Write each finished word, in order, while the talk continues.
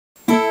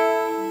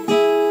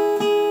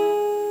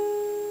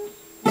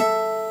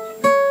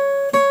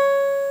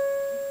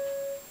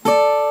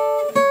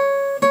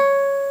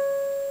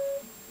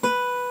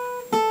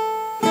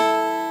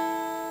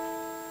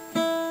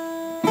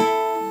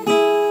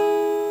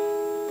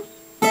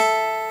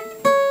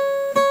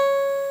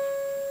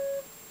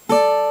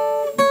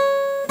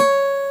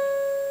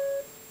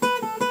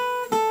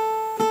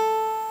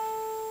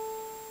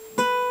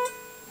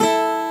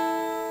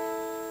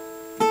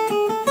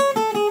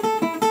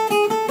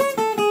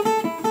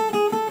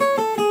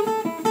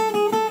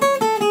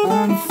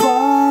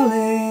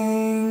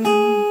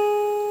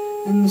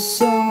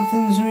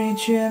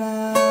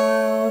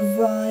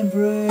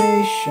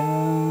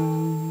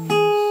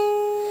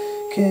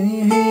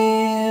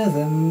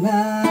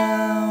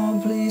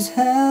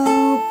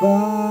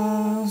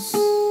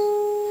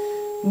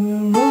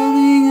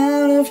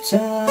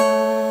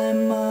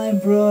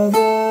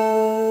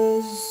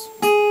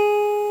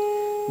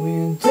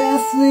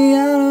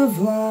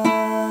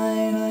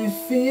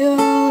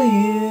feel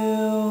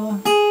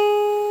you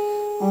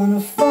on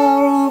a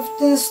far-off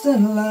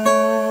distant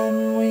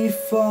land. We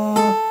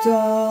fucked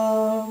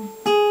up.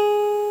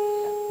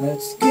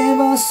 Let's give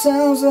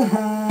ourselves a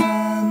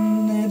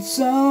hand. It's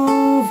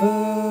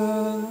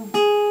over.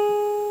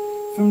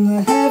 From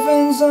the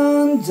heavens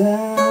on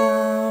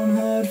down,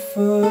 heard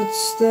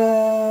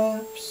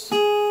footsteps.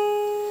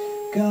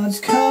 God's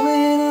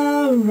coming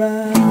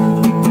around.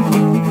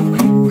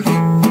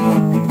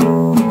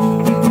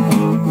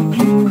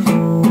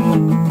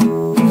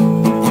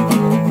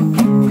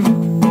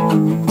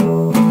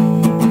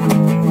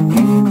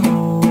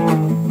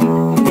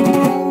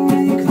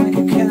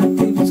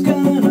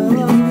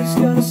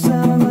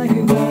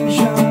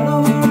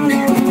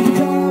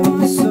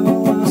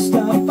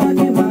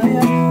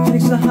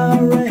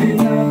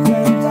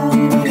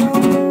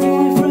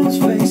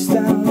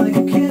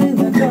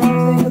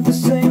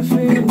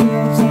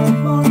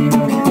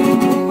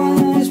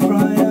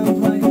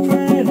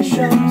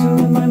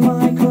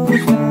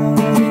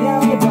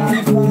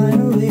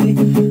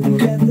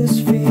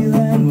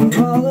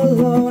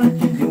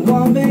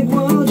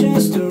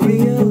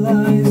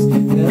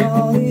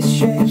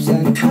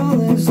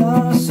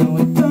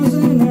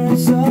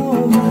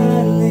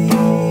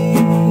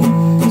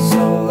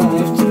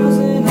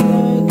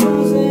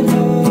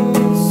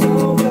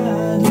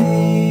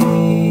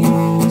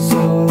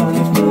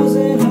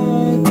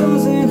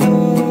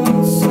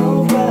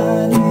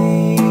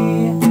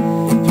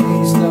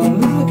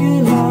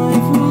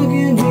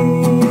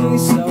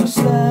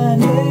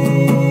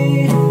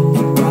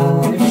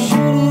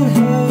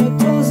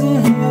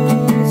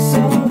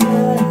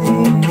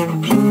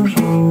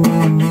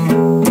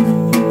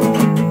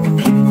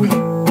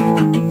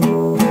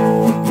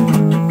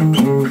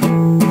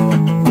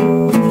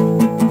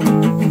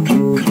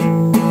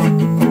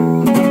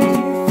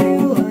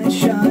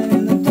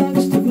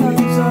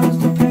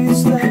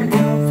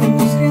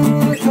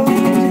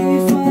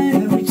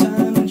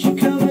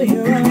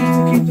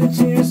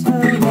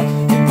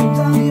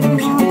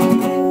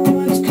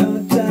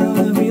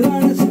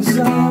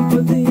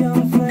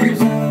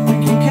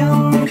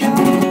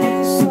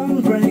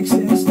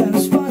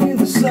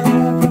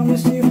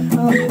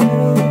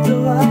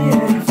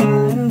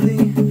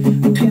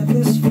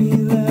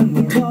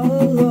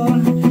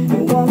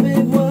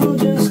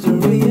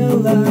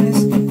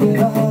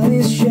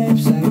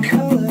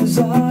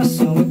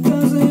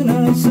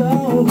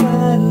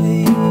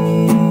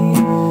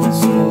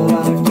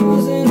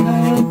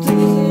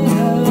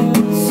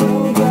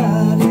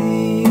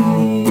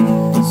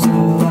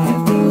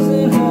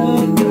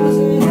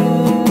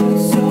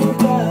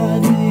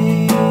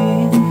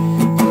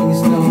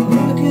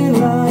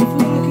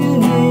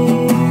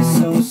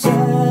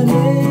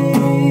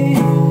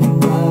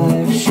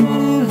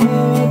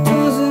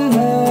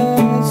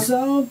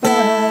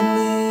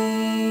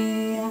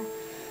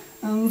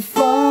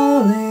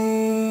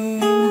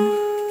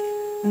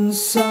 And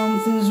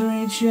something's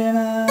reaching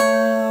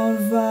out,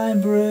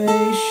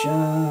 vibrations.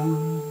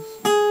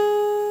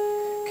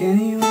 Can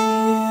you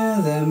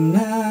hear them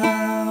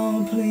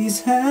now?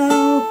 Please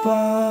help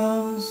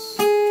us.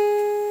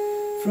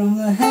 From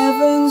the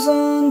heavens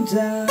on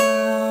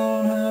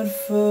down, heard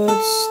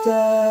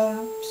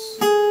footsteps.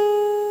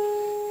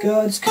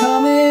 God's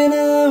coming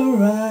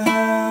around.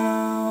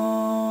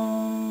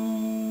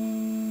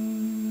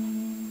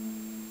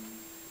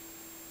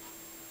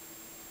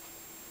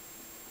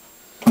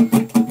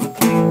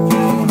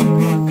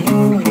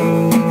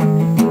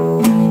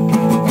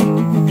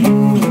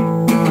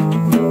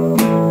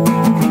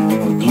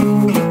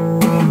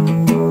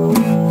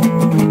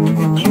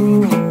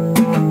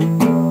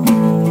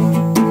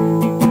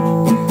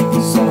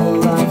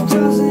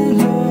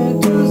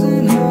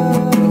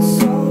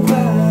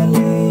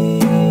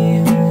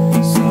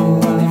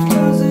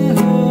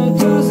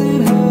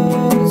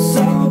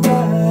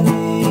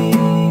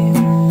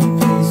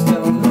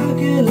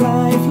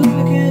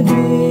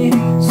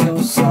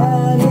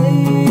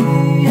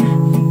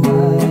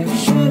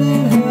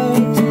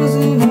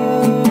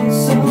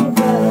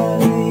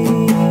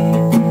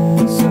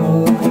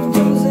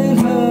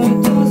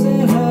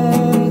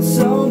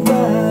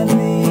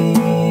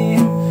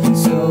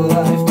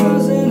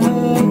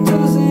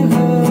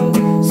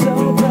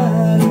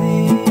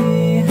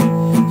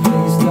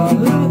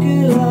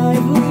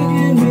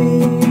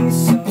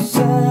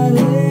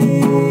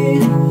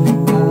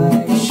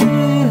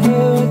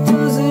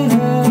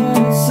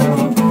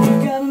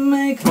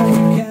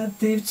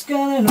 It's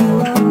got an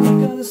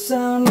alarm, got a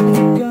sound like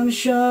a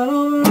gunshot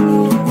over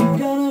and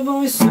got a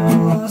voice so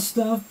lost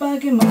stuff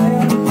back in my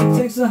head.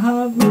 Takes a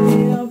heart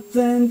me up,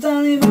 then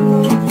don't even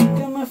know.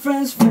 Got my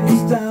friend's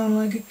face down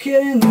like a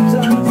kid in the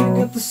dark. I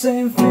got the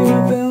same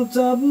fear built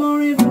up,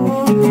 more even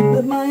more.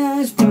 Let my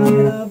eyes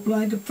bright up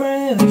like a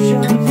predator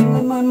shot.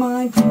 Let my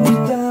mind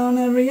close down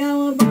every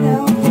hour by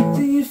hour.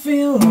 Do you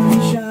feel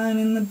light shine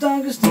in the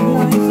darkest of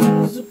nights?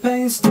 There's a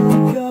pain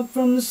stuck up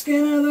from from the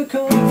skin of the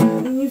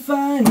cold. And you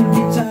find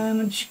every time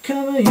that you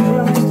cover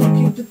your eyes to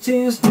keep the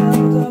tears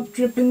held up,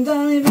 dripping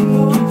down even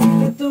more.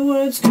 Let the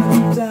words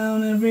come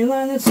down every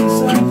line that's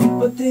inside,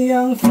 but the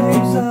young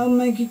flames out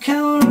make you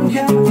cower and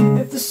cower.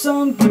 If the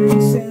sun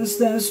breaks in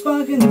instead of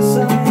sparking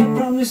inside, I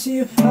promise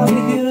you I'll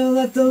be here to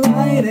let the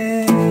light in.